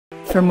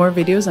For more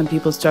videos on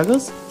people's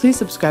struggles, please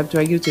subscribe to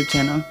our YouTube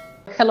channel.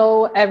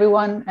 Hello,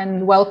 everyone,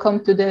 and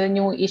welcome to the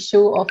new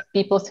issue of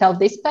People's Health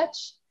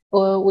Dispatch,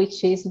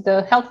 which is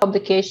the health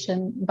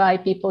publication by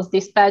People's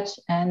Dispatch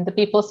and the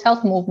People's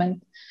Health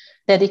Movement,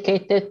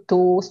 dedicated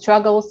to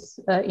struggles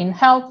in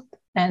health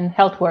and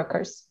health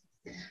workers.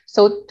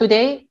 So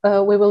today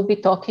we will be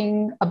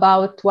talking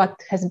about what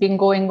has been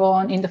going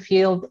on in the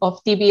field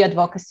of TB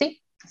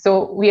advocacy.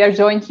 So we are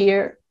joined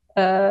here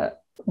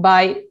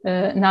by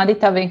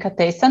Nandita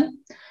Venkatesan,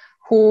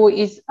 who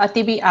is a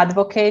TB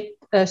advocate.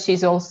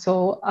 She's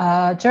also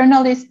a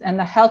journalist and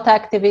a health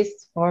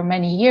activist for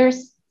many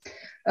years.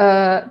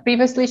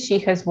 Previously, she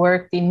has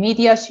worked in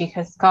media. She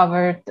has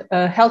covered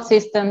health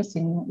systems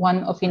in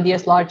one of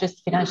India's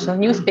largest financial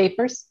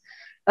newspapers.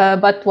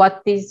 But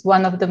what is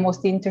one of the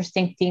most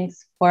interesting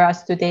things for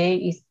us today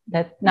is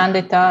that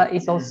Nandita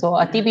is also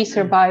a TB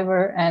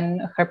survivor,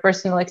 and her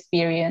personal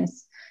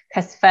experience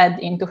has fed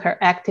into her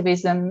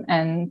activism.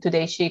 And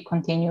today she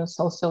continues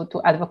also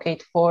to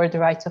advocate for the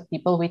rights of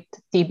people with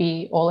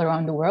TB all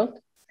around the world.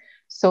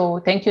 So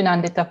thank you,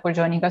 Nandita, for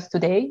joining us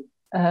today.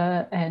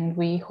 And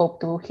we hope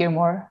to hear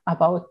more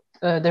about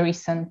the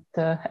recent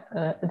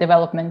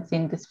developments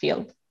in this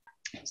field.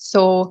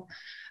 So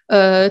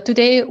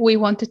today we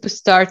wanted to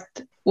start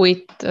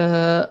with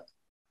a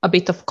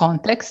bit of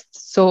context.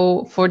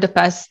 So for the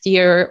past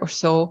year or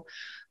so,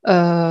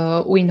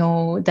 we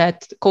know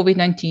that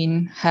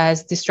COVID-19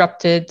 has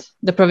disrupted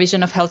the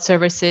provision of health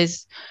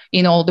services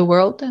in all the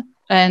world.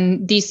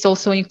 And this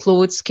also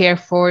includes care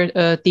for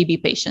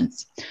TB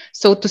patients.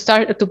 So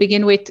to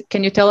begin with,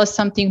 can you tell us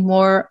something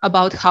more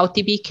about how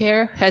TB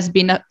care has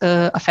been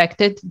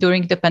affected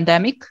during the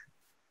pandemic?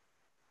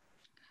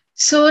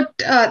 So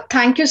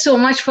thank you so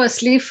much,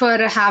 firstly, for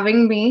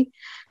having me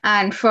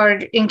and for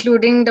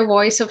including the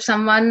voice of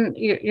someone,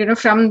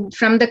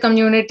 from the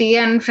community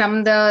and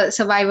from the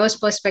survivors'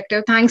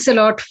 perspective. Thanks a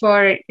lot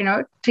for,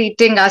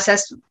 treating us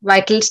as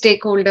vital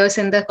stakeholders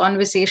in the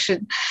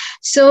conversation.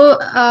 So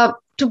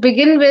to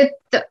begin with,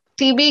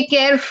 TB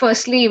care,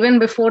 firstly, even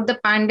before the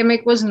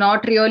pandemic, was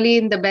not really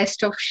in the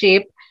best of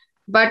shape,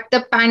 but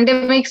the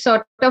pandemic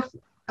sort of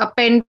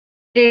upended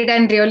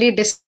and really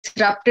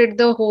disrupted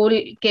the whole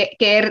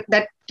care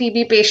that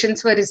TB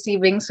patients were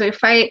receiving. So if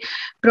I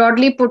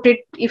broadly put it,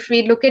 if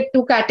we look at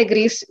two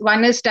categories,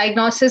 one is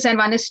diagnosis and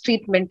one is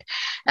treatment.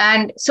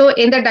 And so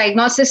in the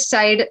diagnosis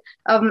side,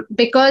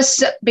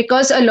 because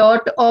a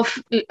lot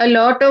of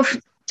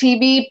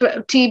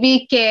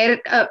TB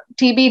care,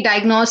 TB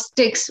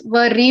diagnostics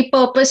were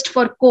repurposed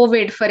for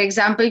COVID. For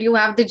example, you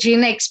have the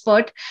gene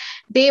expert.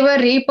 They were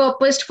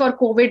repurposed for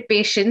COVID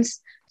patients.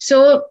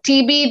 So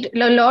TB,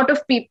 a lot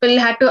of people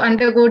had to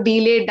undergo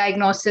delayed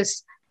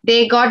diagnosis.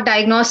 They got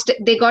diagnosed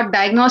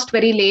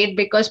very late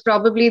because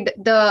probably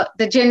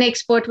the gen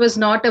expert was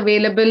not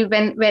available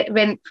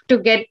when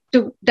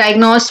to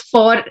diagnose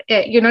for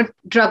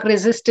drug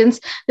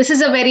resistance. This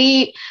is a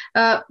very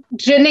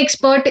gen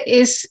expert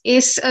is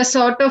a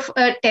sort of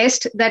a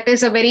test that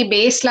is a very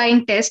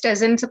baseline test,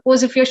 as in,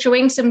 suppose if you're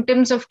showing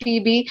symptoms of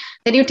TB,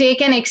 then you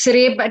take an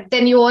X-ray, but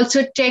then you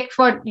also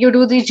you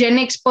do the gen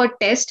expert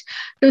test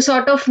to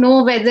sort of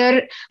know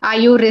whether are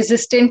you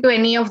resistant to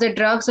any of the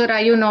drugs or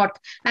are you not.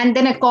 And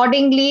then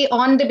accordingly,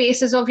 on the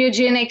basis of your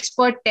gen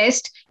expert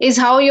test is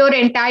how your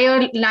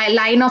entire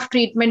line of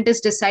treatment is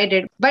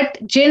decided. But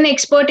gen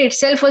expert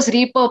itself was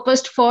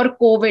repurposed for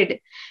COVID.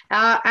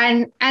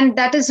 And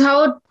that is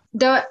how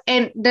the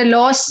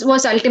loss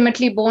was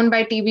ultimately borne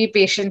by TB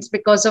patients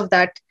because of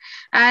that.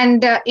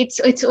 And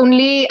it's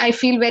only, I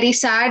feel very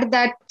sad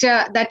that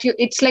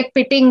it's like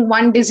pitting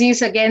one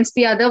disease against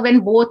the other when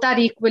both are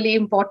equally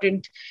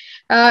important.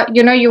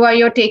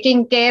 You're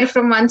taking care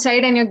from one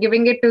side and you're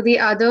giving it to the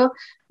other,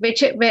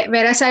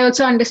 whereas I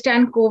also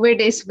understand COVID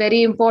is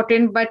very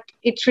important, but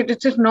it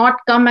should not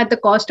come at the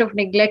cost of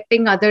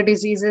neglecting other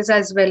diseases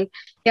as well.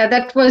 Yeah,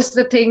 that was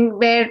the thing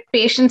where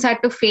patients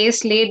had to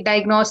face late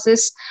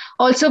diagnosis,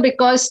 also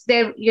because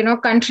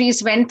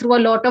countries went through a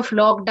lot of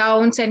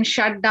lockdowns and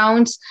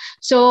shutdowns.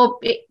 So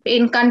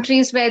in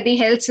countries where the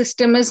health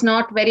system is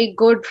not very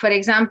good, for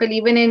example,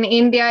 even in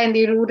India, in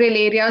the rural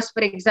areas,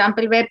 for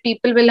example, where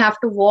people will have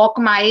to walk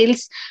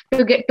miles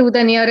to get to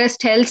the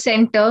nearest health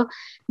center,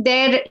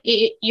 there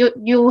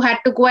you had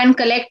to go and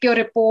collect your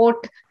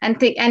report and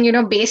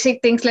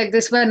basic things like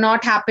this were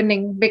not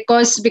happening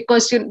because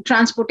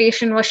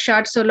transportation was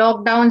shut. So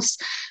lockdowns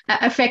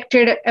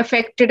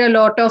affected a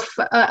lot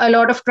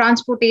of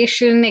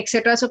transportation,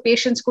 etc. So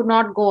patients could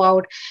not go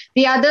out.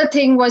 The other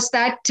thing was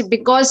that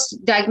because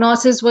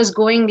diagnosis was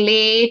going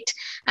late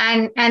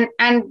and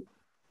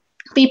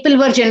people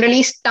were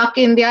generally stuck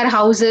in their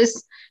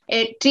houses,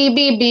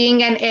 TB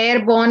being an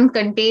airborne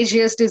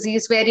contagious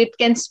disease where it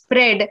can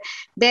spread,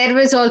 there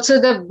was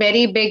also the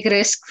very big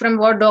risk from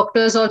what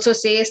doctors also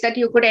say is that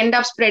you could end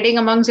up spreading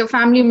amongst your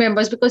family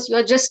members because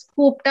you're just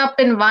cooped up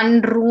in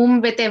one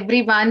room with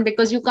everyone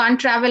because you can't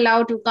travel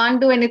out, you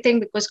can't do anything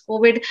because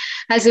COVID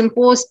has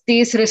imposed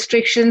these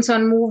restrictions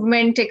on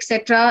movement,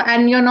 etc.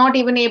 And you're not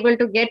even able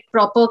to get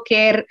proper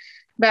care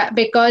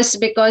because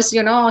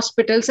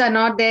hospitals are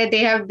not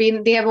there.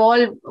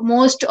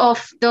 Most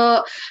of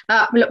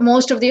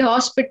the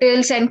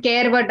hospitals and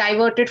care were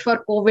diverted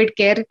for COVID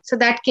care. So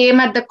that came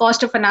at the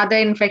cost of another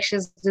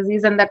infectious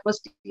disease, and that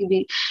was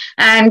TB.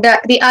 And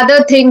the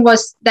other thing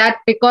was that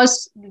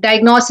because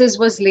diagnosis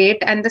was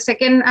late, and the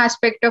second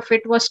aspect of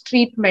it was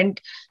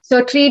treatment.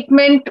 So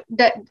treatment,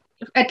 that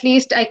at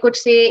least I could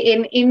say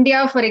in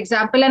India, for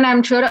example, and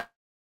I'm sure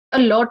a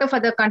lot of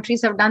other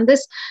countries have done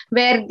this,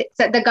 where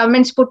the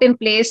governments put in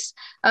place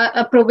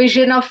a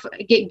provision of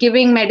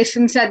giving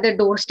medicines at the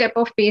doorstep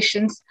of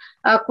patients.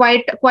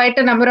 Quite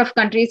a number of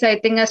countries, I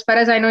think, as far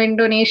as I know,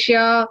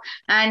 Indonesia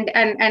and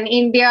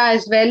India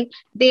as well,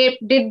 they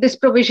did this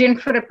provision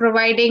for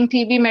providing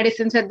TB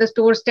medicines at the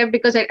doorstep,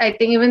 because I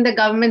think even the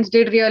governments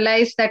did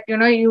realize that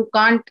you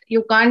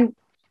can't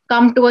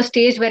come to a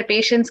stage where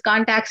patients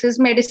can't access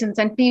medicines,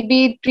 and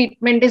TB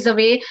treatment is a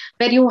way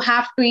where you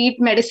have to eat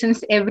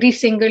medicines every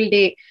single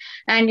day,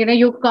 and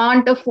you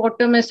can't afford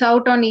to miss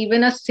out on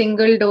even a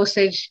single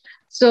dosage.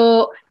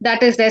 So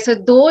that is there.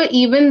 So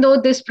even though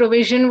this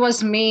provision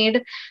was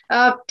made,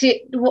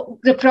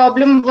 the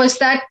problem was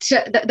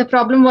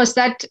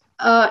that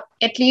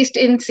at least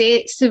in,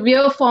 say,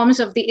 severe forms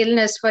of the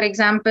illness, for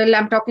example,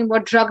 I'm talking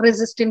about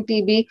drug-resistant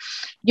TB,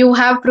 you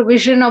have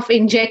provision of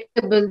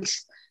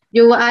injectables.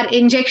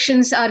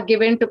 Injections are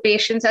given to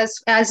patients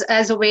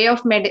as a way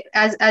of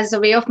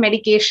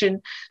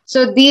medication.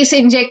 So these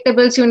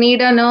injectables, you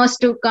need a nurse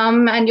to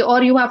come,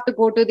 or you have to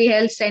go to the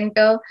health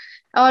center.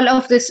 All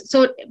of this.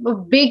 So a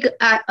big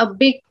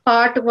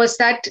part was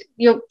that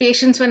your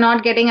patients were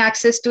not getting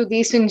access to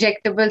these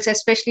injectables,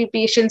 especially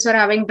patients who are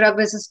having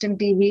drug-resistant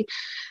TB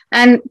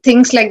and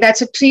things like that.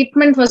 So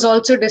treatment was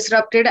also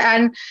disrupted,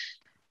 and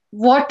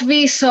what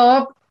we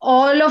saw,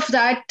 all of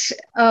that.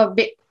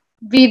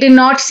 We did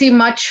not see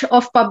much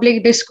of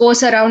public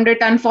discourse around it,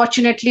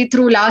 unfortunately,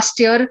 through last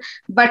year.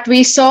 But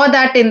we saw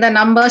that in the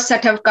numbers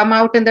that have come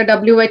out in the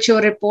WHO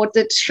report.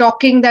 It's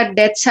shocking that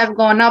deaths have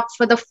gone up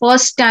for the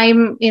first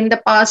time in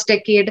the past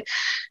decade.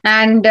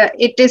 And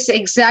it is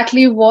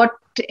exactly what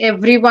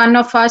every one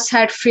of us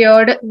had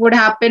feared would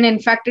happen. In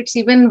fact, it's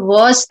even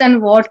worse than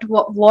what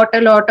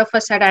a lot of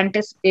us had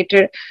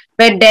anticipated,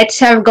 where deaths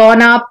have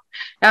gone up,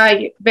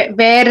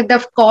 where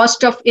the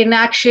cost of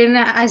inaction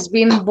has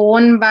been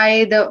borne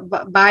by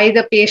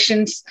the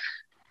patients.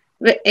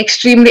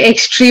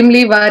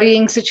 Extremely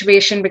worrying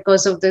situation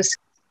because of this.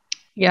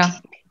 Yeah.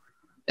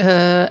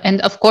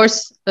 And of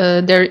course,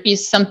 there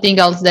is something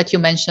else that you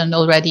mentioned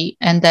already,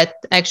 and that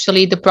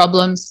actually the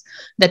problems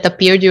that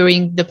appeared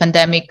during the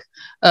pandemic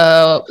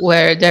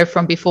were there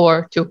from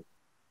before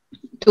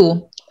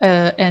too.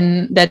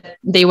 And that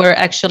they were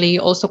actually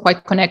also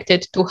quite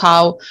connected to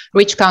how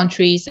rich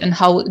countries and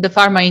how the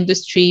pharma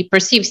industry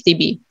perceives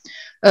TB.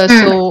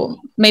 So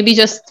maybe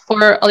just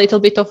for a little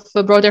bit of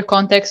a broader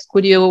context,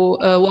 could you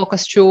walk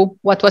us through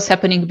what was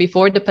happening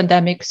before the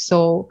pandemic?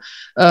 So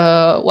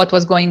what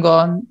was going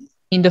on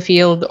in the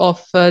field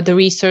of the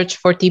research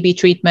for TB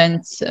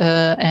treatments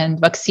and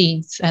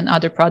vaccines and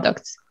other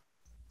products?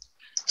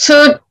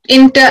 So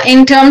in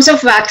terms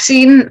of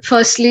vaccine,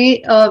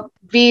 firstly,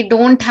 we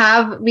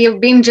have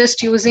been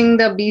just using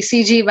the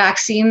BCG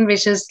vaccine,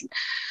 which is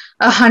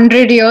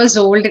 100 years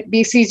old.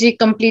 BCG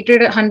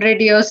completed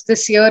 100 years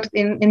this year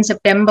in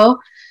September,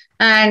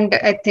 and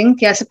I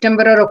think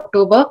September or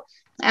October.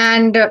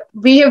 And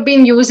we have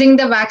been using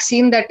the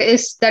vaccine that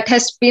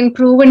has been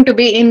proven to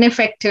be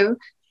ineffective.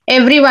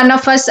 Every one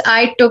of us,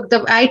 I took the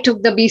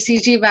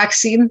BCG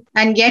vaccine,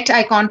 and yet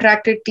I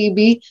contracted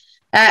TB.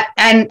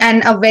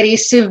 And a very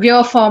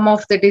severe form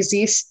of the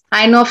disease.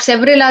 I know of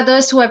several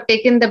others who have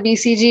taken the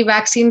BCG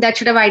vaccine that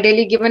should have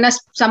ideally given us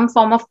some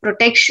form of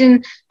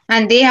protection,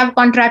 and they have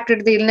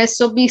contracted the illness.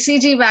 So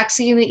BCG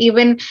vaccine,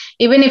 even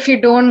if you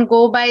don't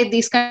go by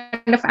these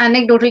kind of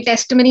anecdotal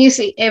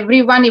testimonies,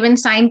 everyone, even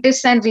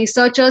scientists and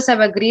researchers, have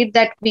agreed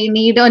that we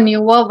need a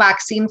newer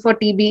vaccine for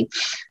TB.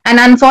 And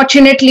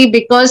unfortunately,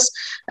 because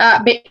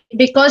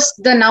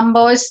the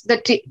numbers,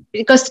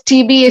 because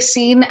TB is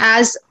seen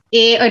as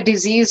a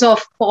disease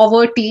of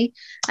poverty,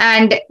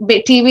 and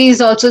TB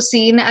is also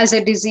seen as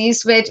a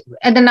disease where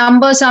the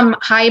numbers are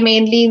high,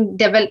 mainly in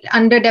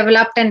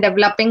underdeveloped and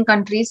developing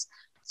countries.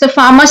 So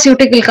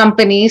pharmaceutical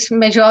companies,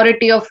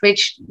 majority of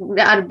which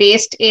are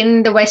based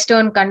in the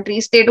Western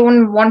countries, they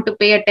don't want to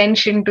pay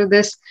attention to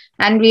this.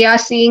 And we are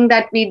seeing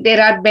that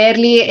there are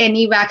barely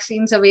any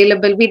vaccines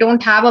available. We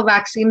don't have a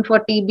vaccine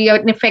for TB, or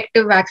an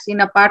effective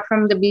vaccine apart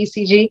from the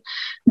BCG.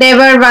 There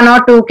were one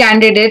or two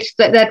candidates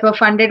that were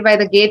funded by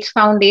the Gates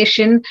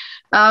Foundation.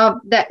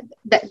 That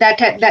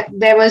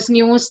there was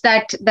news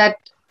that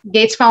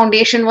Gates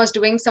Foundation was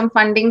doing some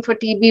funding for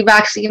TB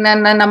vaccine,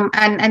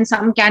 and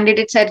some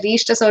candidates had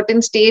reached a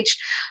certain stage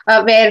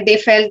where they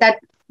felt that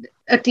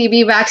a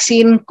TB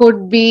vaccine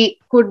could be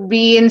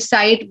in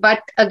sight,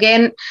 but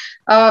again,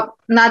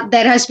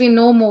 there has been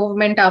no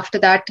movement after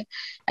that.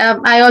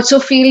 I also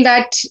feel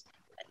that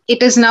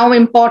it is now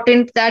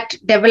important that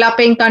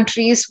developing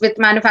countries with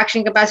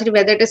manufacturing capacity,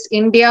 whether it is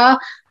India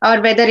or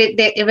whether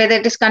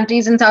it is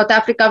countries in South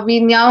Africa, we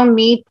now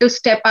need to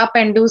step up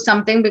and do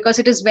something, because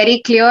it is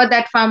very clear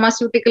that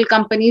pharmaceutical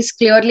companies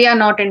clearly are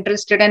not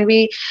interested.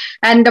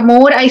 And the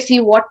more I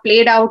see what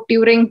played out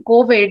during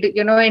COVID,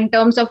 in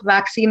terms of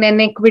vaccine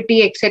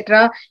inequity,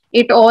 etc.,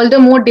 it all the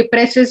more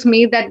depresses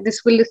me that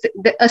this will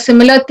a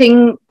similar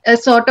thing, a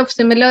sort of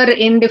similar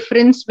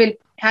indifference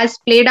has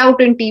played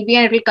out in TB,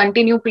 and it will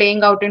continue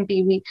playing out in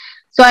TB.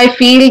 So I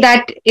feel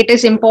that it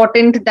is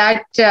important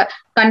that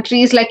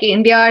countries like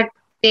India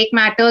take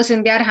matters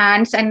in their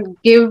hands and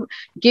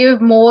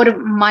give more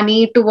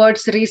money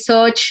towards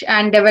research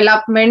and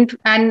development,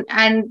 and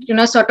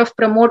sort of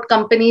promote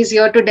companies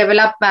here to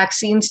develop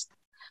vaccines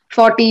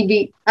for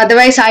TB.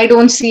 Otherwise, I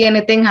don't see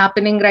anything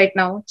happening right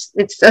now.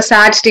 It's a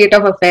sad state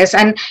of affairs.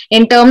 And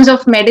in terms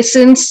of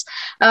medicines,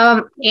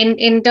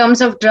 in terms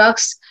of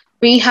drugs,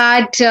 we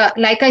had,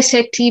 like I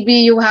said,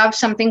 TB, you have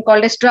something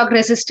called as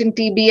drug-resistant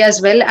TB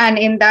as well. And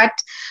in that,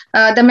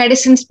 the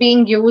medicines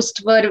being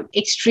used were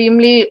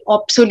extremely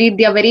obsolete.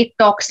 They are very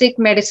toxic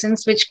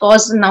medicines, which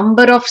cause a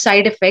number of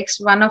side effects,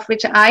 one of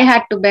which I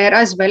had to bear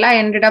as well. I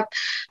ended up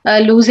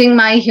losing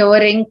my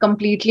hearing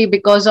completely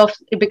because of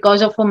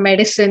a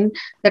medicine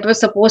that was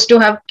supposed to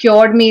have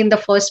cured me in the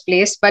first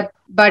place. But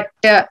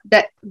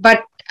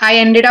I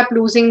ended up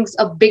losing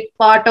a big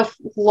part of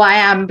who I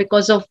am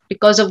because of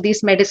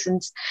these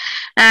medicines.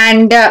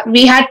 And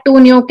we had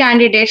two new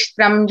candidates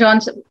from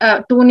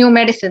two new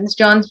medicines.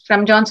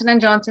 From Johnson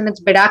 & Johnson,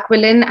 it's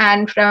bedaquiline,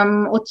 and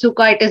from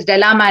Otsuka, it is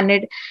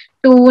Delamanid.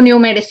 Two new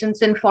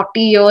medicines in 40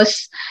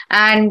 years.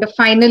 And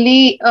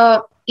finally,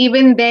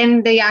 even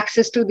then, the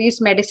access to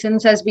these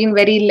medicines has been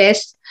very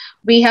less.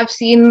 We have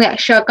seen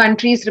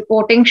countries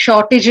reporting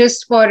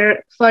shortages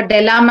for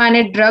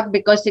Delamanid drug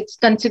because it's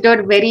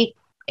considered very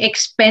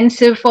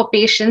expensive for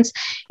patients.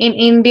 In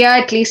India,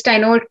 at least I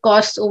know it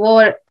costs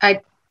over,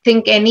 I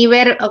think,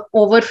 anywhere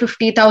over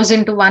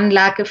 50,000 to 1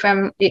 lakh.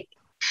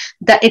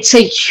 It's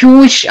a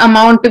huge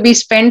amount to be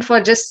spent for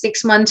just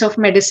 6 months of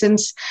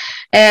medicines.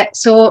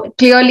 So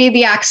clearly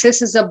the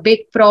access is a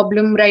big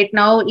problem right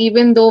now,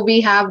 even though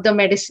we have the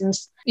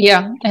medicines.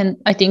 Yeah, and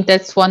I think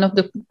that's one of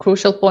the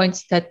crucial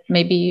points that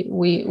maybe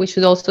we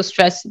should also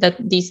stress, that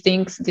these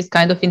things, this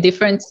kind of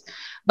indifference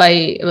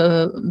by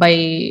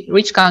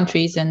rich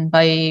countries and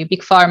by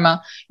big pharma,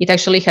 it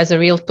actually has a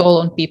real toll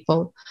on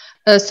people.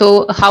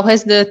 So how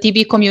has the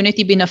TB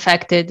community been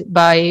affected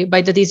by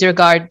the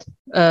disregard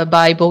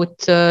by both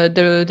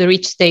the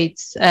rich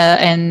states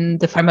and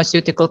the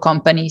pharmaceutical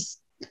companies?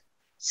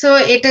 So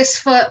it is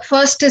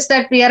first is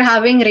that we are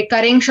having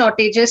recurring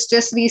shortages.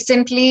 Just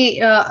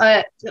recently,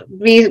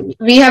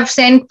 we have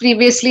sent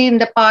previously in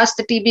the past,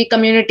 the TB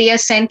community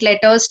has sent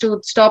letters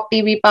to Stop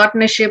TB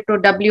Partnership to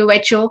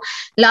WHO.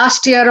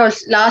 Last year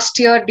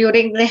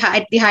during the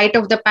height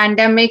of the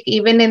pandemic,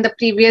 even in the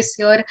previous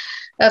year,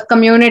 the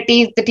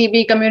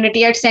TB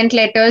community had sent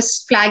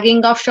letters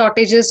flagging of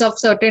shortages of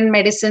certain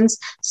medicines.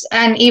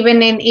 And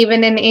even in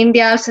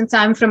India, since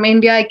I'm from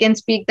India, I can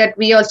speak that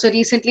we also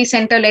recently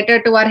sent a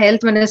letter to our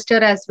health minister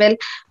as well,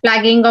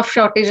 flagging of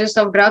shortages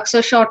of drugs.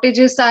 So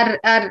shortages are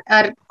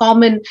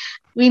common.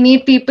 We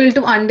need people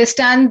to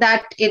understand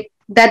that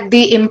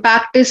the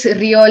impact is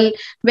real,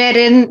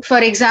 wherein, for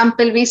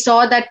example, we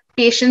saw that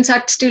patients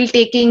are still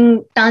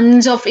taking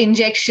tons of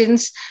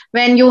injections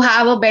when you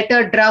have a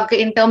better drug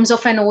in terms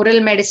of an oral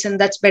medicine,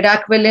 that's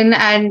bedaquiline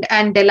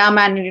and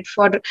Delamanid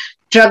for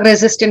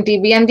drug-resistant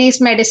TB. And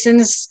these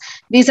medicines,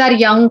 these are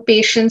young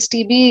patients.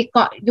 TB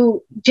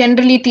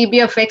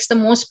affects the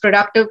most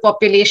productive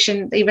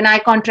population. Even I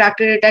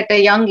contracted it at a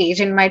young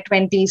age, in my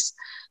 20s.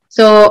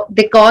 So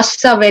the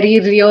costs are very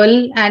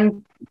real,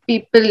 and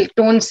people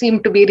don't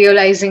seem to be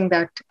realizing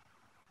that.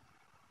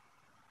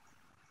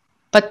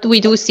 But we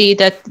do see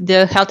that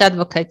the health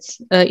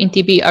advocates in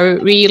TB are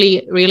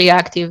really, really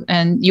active,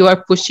 and you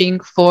are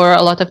pushing for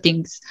a lot of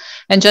things.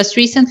 And just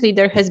recently,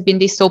 there has been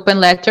this open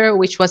letter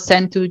which was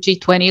sent to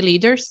G20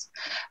 leaders,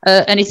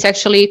 and it's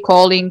actually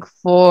calling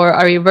for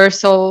a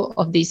reversal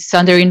of this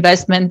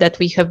underinvestment that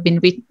we have been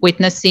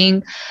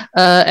witnessing,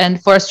 and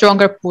for a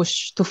stronger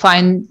push to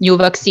find new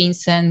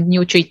vaccines and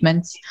new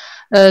treatments.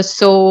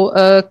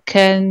 So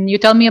can you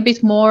tell me a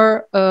bit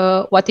more?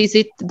 What is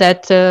it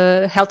that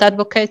health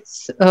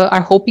advocates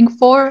are hoping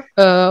for?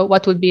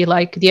 What would be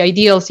like the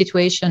ideal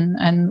situation,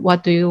 and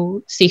what do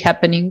you see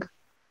happening?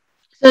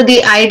 So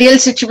the ideal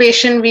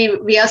situation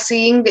we are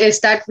seeing is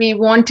that we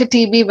want a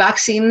TB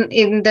vaccine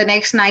in the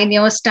next 9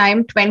 years'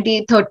 time.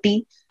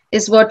 2030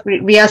 is what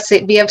we have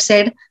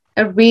said.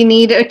 We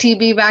need a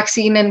TB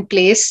vaccine in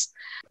place.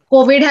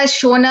 COVID has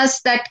shown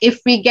us that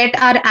if we get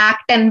our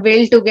act and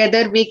will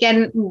together, we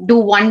can do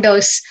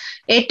wonders.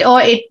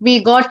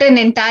 We got an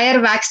entire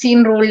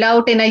vaccine rolled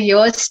out in a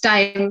year's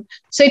time.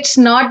 So it's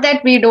not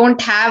that we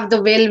don't have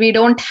the will, we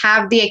don't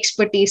have the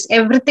expertise.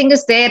 Everything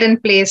is there in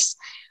place.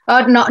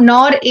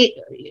 Nor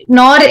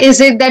is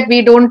it that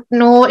we don't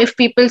know if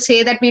people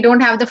say that we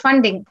don't have the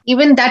funding.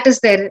 Even that is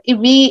there.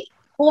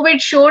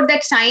 COVID showed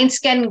that science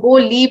can go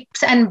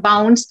leaps and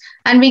bounds,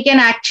 and we can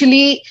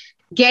actually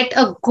get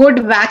a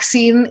good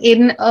vaccine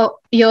in a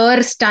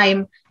year's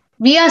time.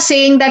 We are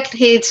saying that,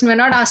 hey, we're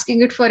not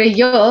asking it for a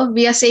year.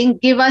 We are saying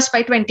give us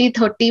by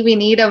 2030, we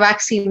need a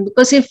vaccine.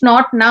 Because if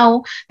not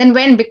now, then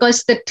when?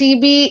 Because the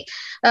TB,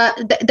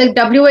 the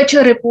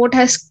WHO report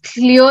has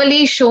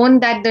clearly shown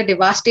that the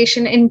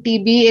devastation in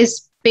TB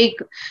is big.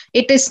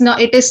 It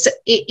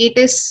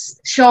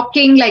is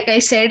shocking, like I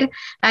said,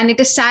 and it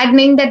is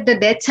saddening that the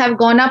deaths have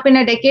gone up in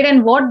a decade.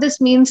 And what this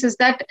means is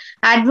that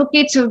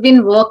advocates who have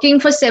been working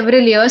for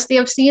several years, they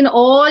have seen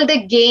all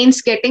the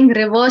gains getting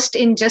reversed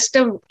in just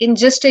a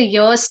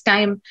year's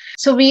time.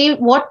 So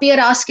what we are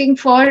asking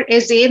for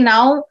is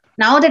now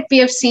that we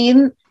have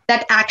seen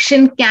that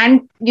action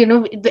can,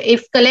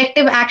 if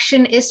collective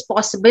action is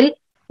possible,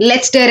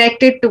 let's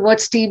direct it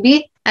towards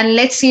TB. And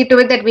let's see to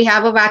it that we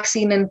have a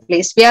vaccine in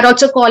place. We are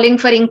also calling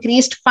for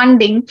increased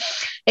funding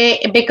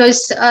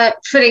because,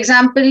 for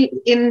example,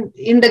 in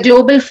the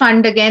Global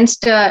Fund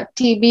against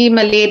TB,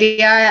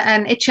 malaria,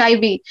 and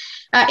HIV,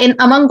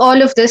 among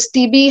all of this,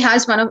 TB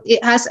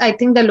has I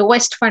think the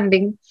lowest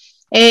funding.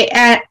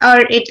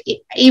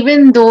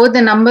 Even though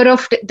the number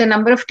of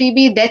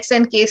TB deaths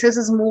and cases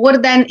is more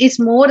than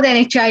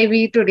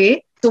HIV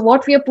today. So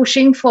what we are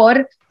pushing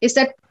for is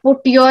that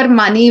put your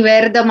money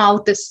where the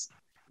mouth is.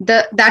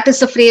 That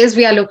is the phrase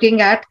we are looking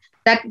at,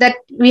 that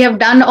we have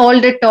done all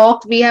the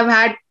talk. We have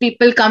had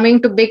people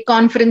coming to big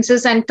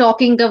conferences and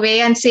talking away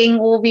and saying,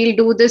 oh, we'll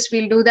do this,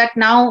 we'll do that.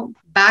 Now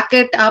back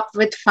it up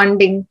with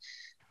funding.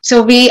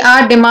 So we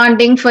are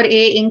demanding for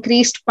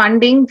increased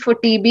funding for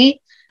TB.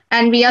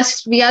 And we are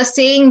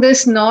saying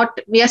this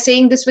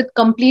with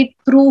complete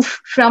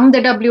proof from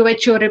the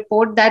WHO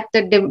report that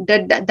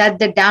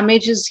the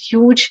damage is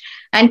huge,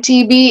 and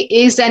TB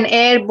is an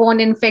airborne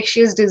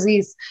infectious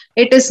disease.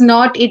 It is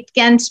not, it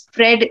can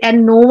spread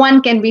and no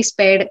one can be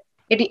spared.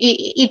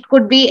 It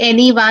could be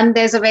anyone.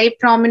 There's a very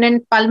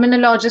prominent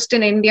pulmonologist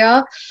in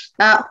India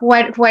who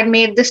had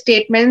made the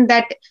statement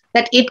that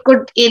it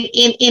could,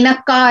 in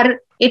a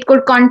car, it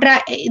could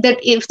contract, that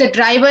if the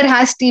driver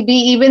has TB,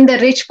 even the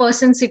rich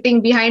person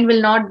sitting behind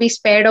will not be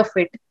spared of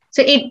it.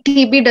 So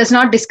TB does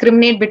not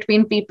discriminate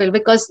between people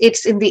because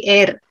it's in the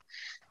air.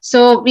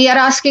 So we are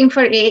asking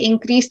for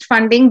increased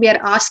funding. We are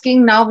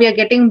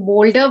getting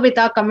bolder with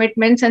our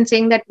commitments and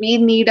saying that we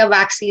need a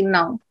vaccine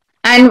now.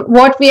 And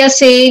what we are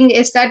saying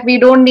is that we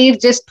don't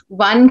need just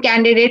one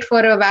candidate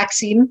for a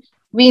vaccine.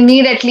 We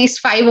need at least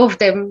 5 of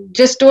them.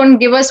 Just don't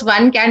give us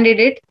one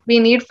candidate. We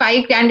need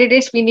 5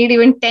 candidates. We need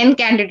even 10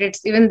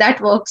 candidates. Even that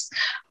works.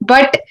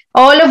 But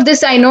all of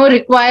this, I know,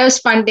 requires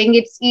funding.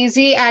 It's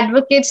easy.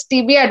 Advocates,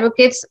 TB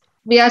advocates,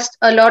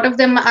 a lot of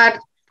them are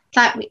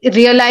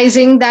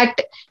realizing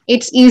that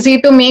it's easy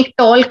to make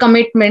tall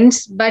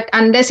commitments, but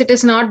unless it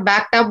is not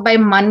backed up by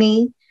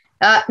money,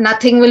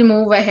 nothing will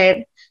move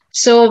ahead.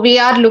 So we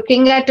are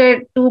looking at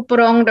a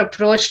 2-pronged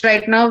approach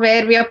right now,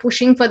 where we are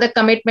pushing for the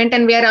commitment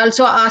and we are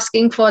also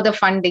asking for the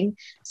funding.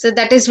 So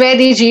that is where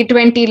the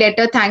G20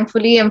 letter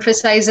thankfully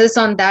emphasizes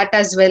on that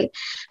as well.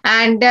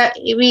 And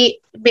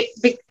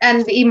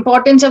and the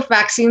importance of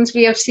vaccines,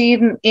 we have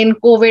seen in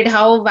COVID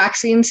how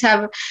vaccines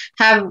have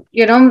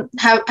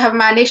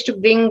managed to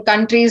bring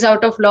countries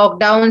out of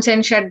lockdowns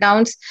and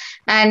shutdowns.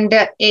 And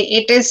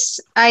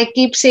I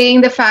keep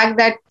saying the fact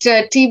that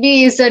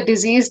TB is a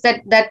disease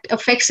that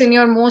affects in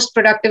your most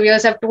productive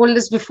years. I've told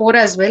this before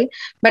as well,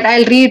 but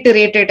I'll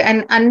reiterate it.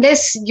 And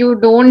unless you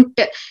don't,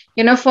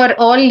 for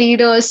all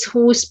leaders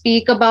who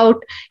speak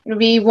about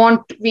we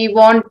want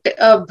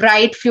a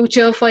bright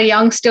future for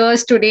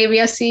youngsters, today we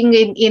are seeing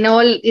in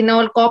all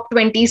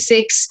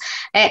COP26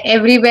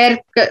 everywhere,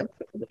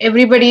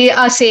 everybody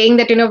are saying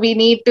that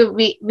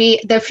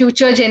the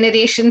future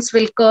generations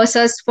will curse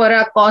us for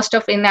our cost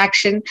of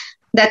inaction.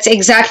 That's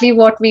exactly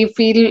what we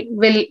feel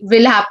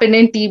will happen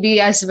in TB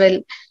as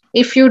well.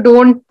 If you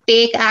don't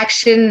take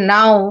action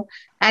now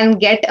and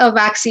get a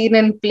vaccine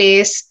in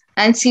place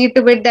and see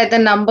to it that the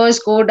numbers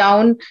go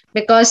down,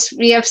 because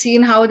we have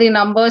seen how the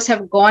numbers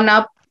have gone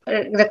up,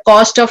 the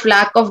cost of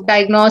lack of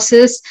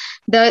diagnosis,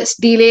 the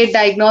delayed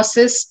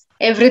diagnosis,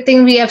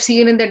 everything we have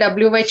seen in the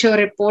WHO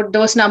report,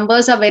 those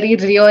numbers are very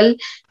real.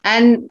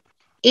 And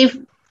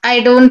I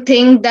don't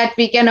think that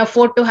we can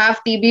afford to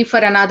have TB for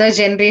another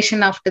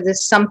generation after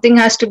this. Something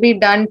has to be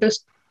done to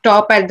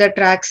stop at the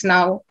tracks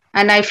now.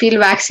 And I feel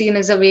vaccine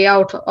is a way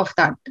out of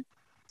that.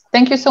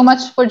 Thank you so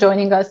much for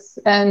joining us.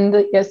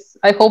 And yes,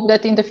 I hope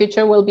that in the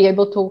future we'll be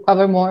able to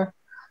cover more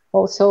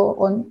also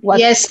on what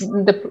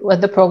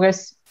the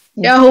progress.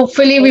 Yeah,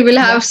 hopefully we will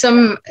have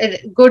some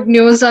good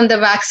news on the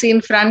vaccine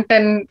front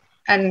and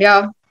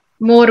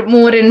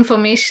more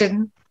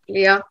information.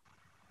 Yeah.